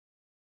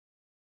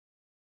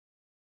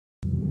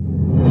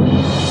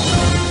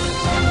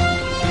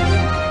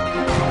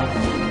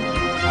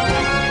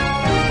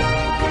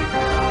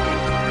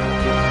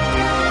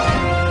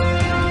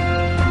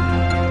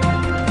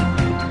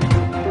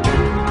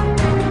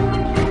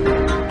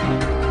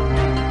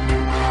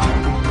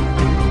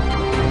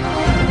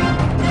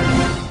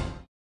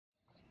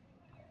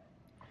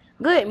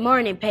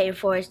morning, Peyton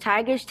Forest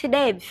Tigers.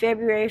 Today,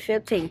 February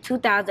 15,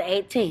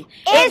 2018.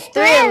 It's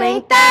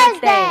Thrilling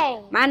Thursday.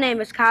 My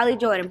name is Kylie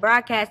Jordan,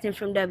 broadcasting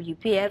from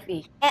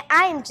WPFE. And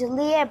I am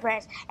Jalea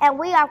Branch, and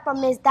we are from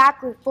Ms.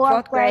 Dockery's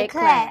fourth grade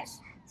class.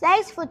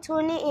 Thanks for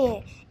tuning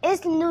in.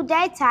 It's a new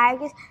day,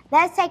 Tigers.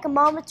 Let's take a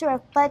moment to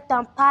reflect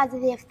on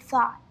positive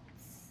thoughts.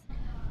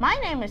 My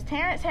name is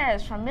Terrence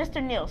Harris from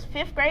Mr. Neal's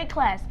fifth grade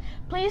class.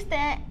 Please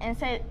stand and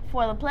say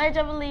for the Pledge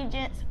of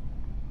Allegiance.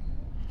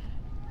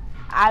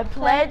 I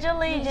pledge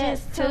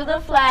allegiance to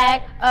the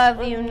flag of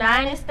the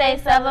United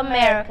States of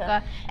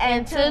America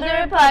and to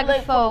the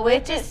republic for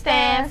which it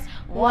stands,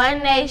 one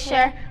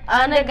nation,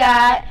 under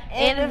God,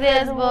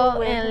 indivisible,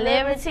 with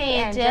liberty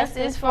and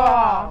justice for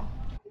all.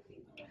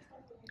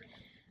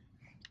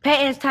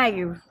 Peyton's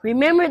Tiger,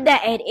 remember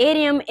that an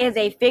idiom is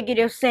a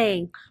figurative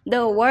saying.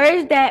 The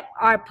words that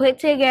are put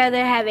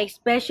together have a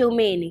special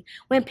meaning.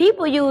 When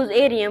people use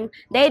idiom,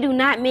 they do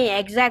not mean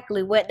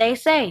exactly what they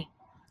say.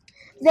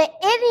 The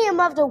idiom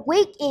of the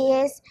week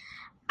is,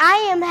 I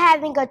am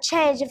having a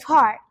change of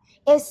heart.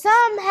 If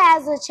someone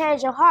has a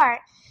change of heart,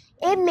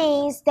 it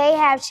means they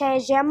have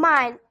changed their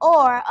mind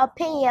or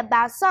opinion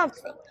about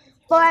something.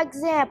 For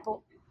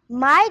example,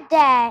 my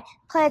dad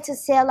planned to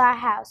sell our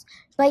house,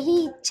 but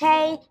he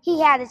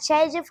had a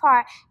change of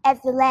heart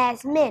at the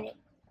last minute.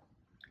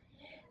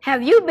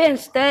 Have you been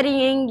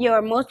studying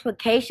your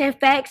multiplication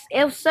facts?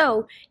 If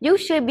so, you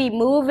should be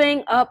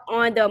moving up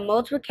on the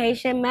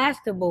multiplication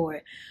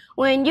masterboard.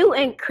 When you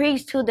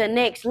increase to the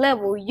next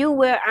level, you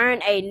will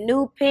earn a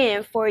new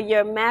pen for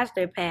your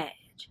master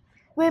page.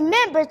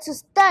 Remember to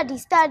study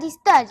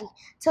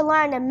to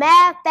learn the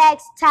math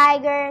facts,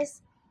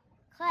 Tigers.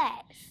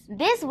 Class,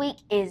 this week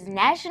is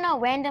National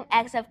Random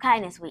Acts of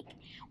Kindness Week.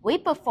 We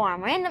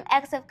perform random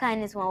acts of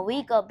kindness when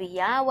we go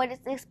beyond what is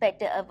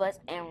expected of us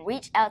and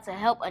reach out to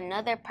help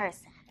another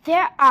person.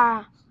 There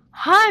are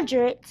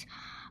hundreds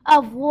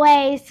of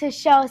ways to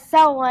show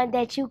someone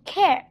that you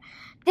care.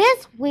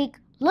 This week,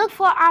 look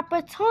for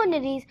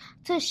opportunities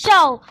to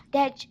show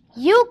that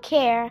you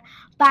care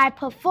by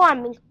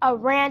performing a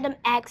random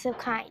act of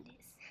kindness.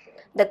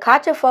 The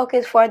culture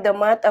focus for the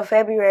month of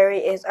February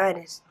is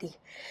honesty.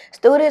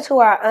 Students who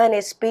are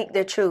honest speak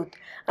the truth.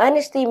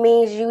 Honesty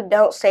means you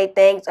don't say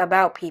things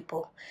about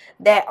people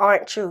that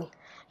aren't true.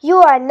 You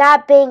are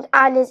not being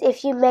honest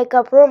if you make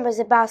up rumors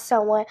about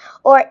someone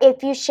or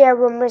if you share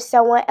rumors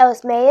someone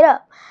else made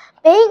up.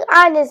 Being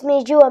honest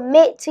means you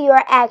admit to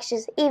your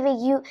actions,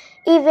 even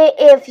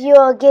if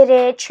you'll get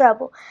in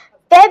trouble.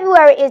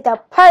 February is the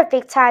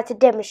perfect time to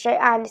demonstrate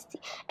honesty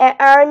and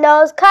earn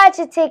those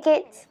culture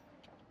tickets.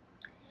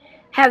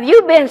 Have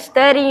you been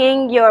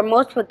studying your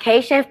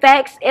multiplication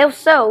facts? If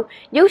so,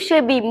 you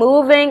should be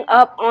moving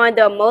up on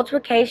the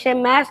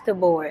multiplication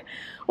masterboard.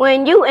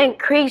 When you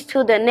increase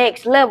to the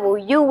next level,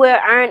 you will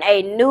earn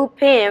a new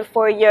pen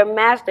for your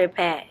master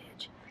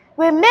page.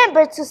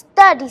 Remember to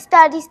study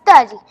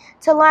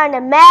to learn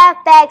the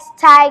math facts,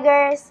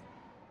 Tigers.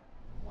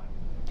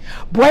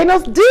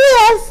 Buenos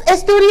dias,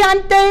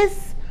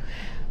 estudiantes.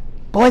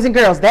 Boys and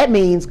girls, that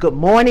means good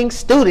morning,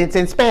 students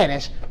in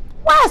Spanish.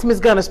 Why is Miss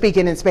Gunner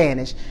speaking in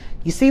Spanish?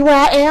 You see where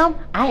I am?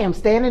 I am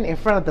standing in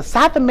front of the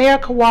South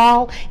America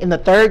wall in the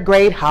third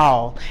grade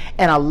hall.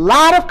 And a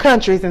lot of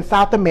countries in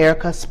South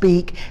America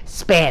speak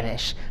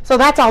Spanish. So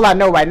that's all I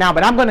know right now,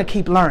 but I'm going to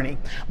keep learning.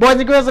 Boys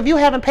and girls, if you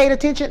haven't paid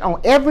attention,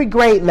 on every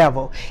grade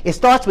level, it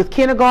starts with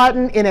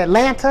kindergarten in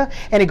Atlanta,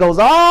 and it goes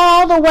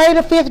all the way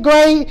to fifth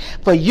grade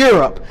for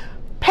Europe.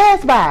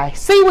 Pass by,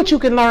 see what you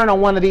can learn on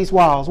one of these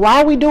walls.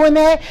 Why are we doing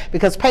that?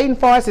 Because Peyton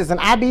Forest is an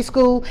IB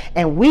school,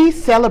 and we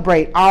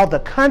celebrate all the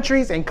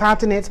countries and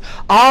continents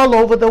all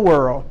over the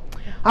world.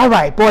 All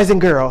right, boys and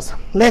girls,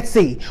 let's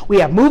see. We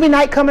have movie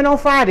night coming on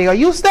Friday. Are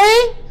you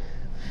staying?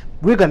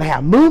 We're going to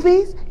have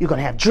movies, you're going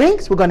to have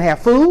drinks, we're going to have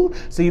food,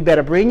 so you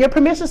better bring your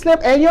permission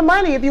slip and your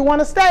money if you want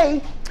to stay.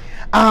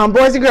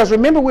 Boys and girls,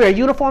 remember we're a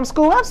uniform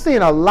school. I'm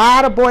seeing a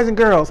lot of boys and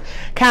girls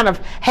kind of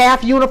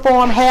half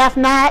uniform, half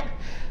not.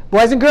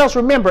 Boys and girls,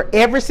 remember,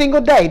 every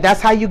single day, that's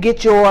how you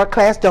get your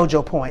Class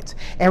Dojo points.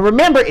 And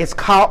remember, it's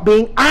called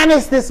being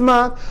honest this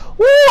month.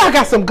 Woo, I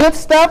got some good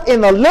stuff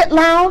in the Lit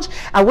Lounge.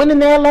 I went in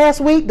there last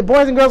week. The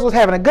boys and girls was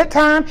having a good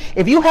time.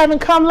 If you haven't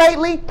come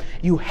lately,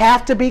 you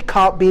have to be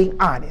caught being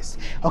honest.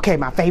 Okay,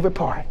 my favorite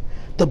part,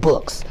 the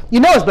books. You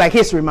know it's Black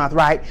History Month,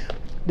 right?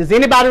 Does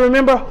anybody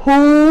remember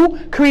who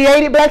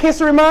created Black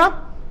History Month?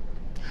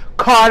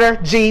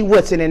 Carter G.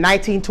 Woodson in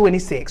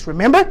 1926,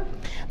 remember?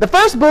 The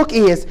first book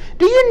is,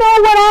 do you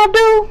know what I'll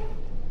do?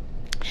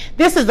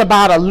 This is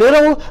about a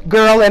little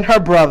girl and her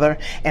brother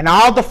and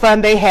all the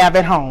fun they have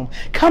at home.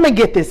 Come and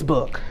get this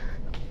book.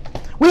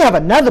 We have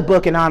another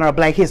book in honor of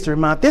Black History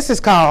Month. This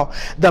is called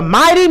The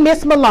Mighty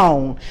Miss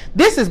Malone.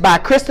 This is by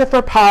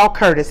Christopher Paul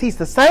Curtis. He's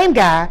the same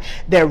guy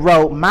that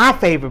wrote my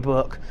favorite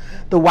book,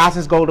 The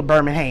Watsons Go to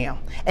Birmingham.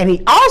 And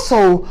he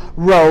also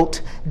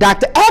wrote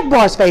Dr.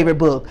 Akbar's favorite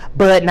book,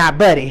 Bud Not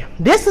Buddy.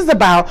 This is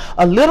about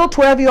a little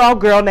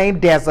 12-year-old girl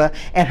named Deza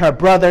and her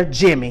brother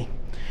Jimmy.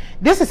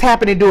 This is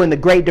happening during the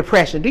Great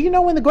Depression. Do you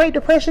know when the Great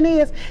Depression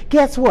is?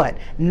 Guess what?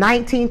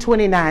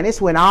 1929.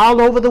 It's when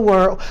all over the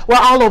world, well,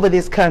 all over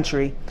this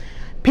country,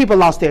 people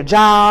lost their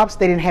jobs.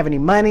 They didn't have any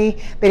money.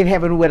 They didn't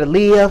have anywhere to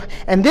live.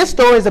 And this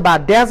story is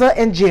about Deza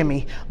and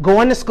Jimmy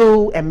going to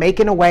school and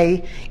making a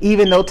way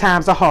even though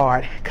times are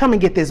hard. Come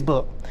and get this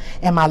book.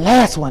 And my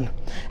last one,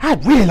 I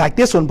really like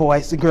this one,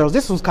 boys and girls.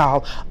 This one's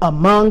called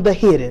Among the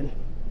Hidden.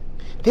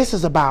 This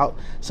is about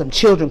some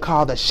children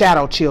called the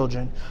Shadow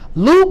Children.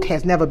 Luke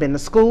has never been to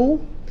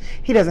school.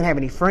 He doesn't have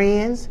any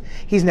friends.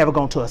 He's never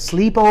gone to a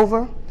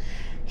sleepover.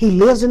 He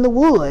lives in the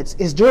woods.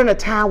 It's during a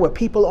time where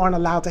people aren't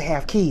allowed to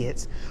have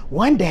kids.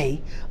 One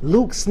day,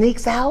 Luke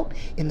sneaks out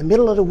in the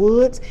middle of the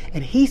woods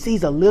and he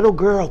sees a little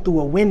girl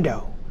through a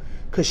window.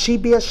 Could she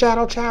be a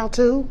shadow child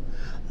too?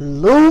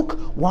 Luke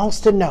wants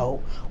to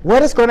know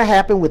what is going to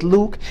happen with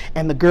Luke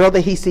and the girl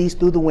that he sees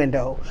through the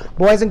window.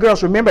 Boys and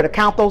girls, remember to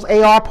count those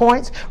AR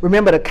points.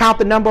 Remember to count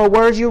the number of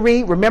words you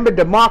read. Remember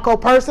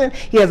DeMarco Person.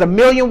 He has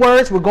 1,000,000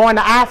 words. We're going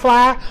to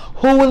iFly.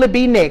 Who will it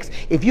be next?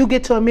 If you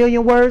get to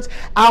 1,000,000 words,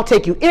 I'll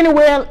take you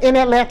anywhere in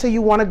Atlanta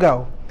you want to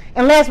go.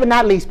 And last but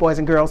not least, boys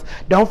and girls,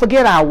 don't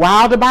forget our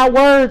Wild About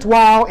Words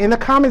wall in the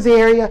comments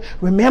area.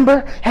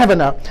 Remember having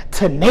a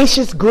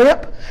tenacious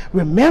grip.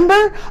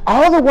 Remember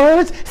all the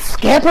words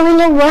scampering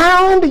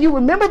around. Do you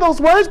remember those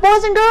words,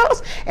 boys and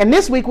girls? And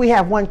this week we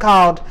have one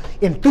called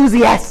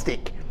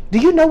enthusiastic. Do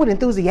you know what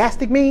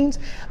enthusiastic means?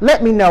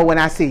 Let me know when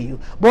I see you.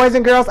 Boys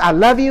and girls, I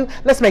love you.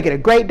 Let's make it a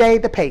great day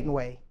the Peyton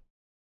way.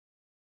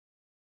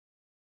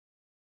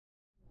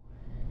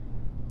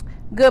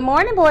 Good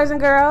morning, boys and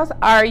girls.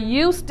 Are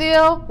you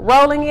still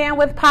rolling in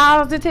with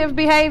positive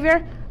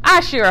behavior?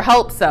 I sure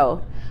hope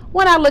so.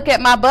 When I look at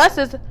my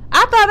buses,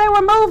 I thought they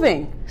were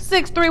moving.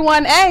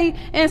 631A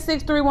and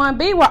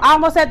 631B were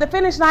almost at the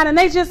finish line and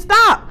they just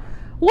stopped.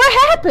 What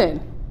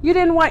happened? You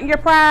didn't want your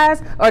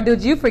prize, or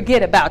did you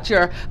forget about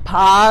your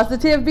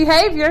positive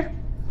behavior?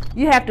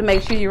 You have to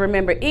make sure you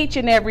remember each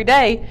and every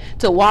day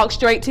to walk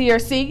straight to your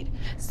seat,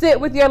 sit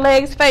with your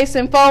legs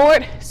facing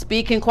forward,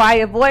 speak in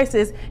quiet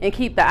voices, and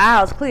keep the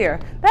aisles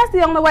clear. That's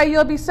the only way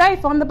you'll be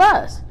safe on the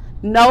bus.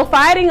 No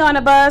fighting on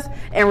the bus,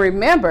 and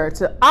remember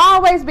to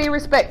always be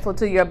respectful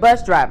to your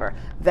bus driver.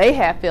 They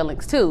have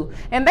feelings too,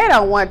 and they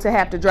don't want to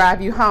have to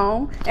drive you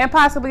home and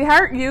possibly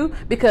hurt you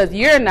because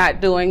you're not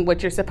doing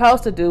what you're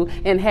supposed to do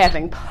and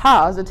having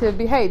positive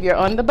behavior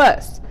on the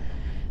bus.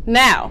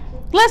 Now,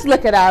 let's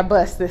look at our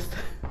buses.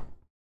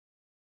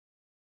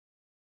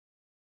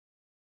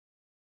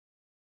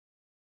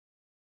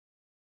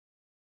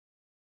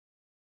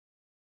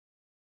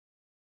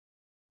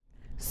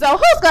 So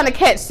who's going to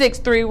catch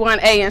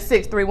 631A and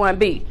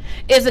 631B?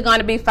 Is it going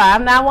to be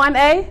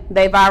 591A?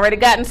 They've already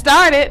gotten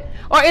started.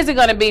 Or is it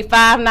going to be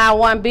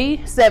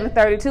 591B,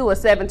 732, or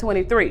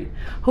 723?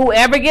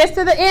 Whoever gets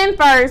to the end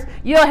first,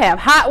 you'll have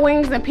hot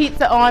wings and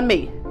pizza on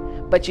me.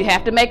 But you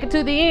have to make it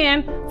to the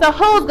end, so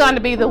who's going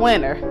to be the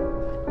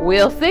winner?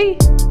 We'll see.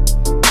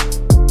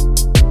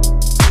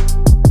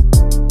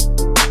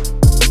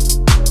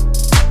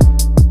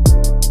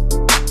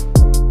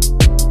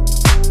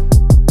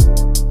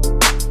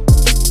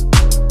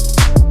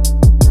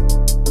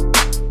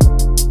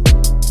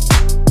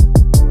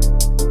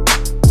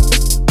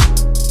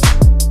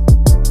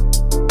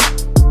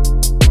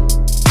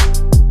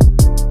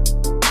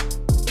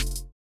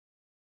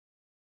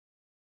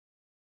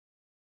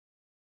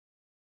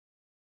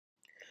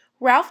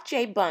 Ralph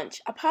J. Bunche,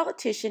 a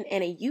politician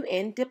and a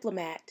UN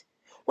diplomat,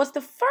 was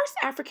the first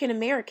African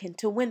American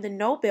to win the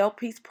Nobel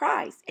Peace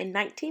Prize in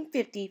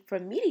 1950 for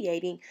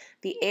mediating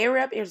the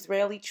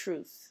Arab-Israeli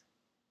truce.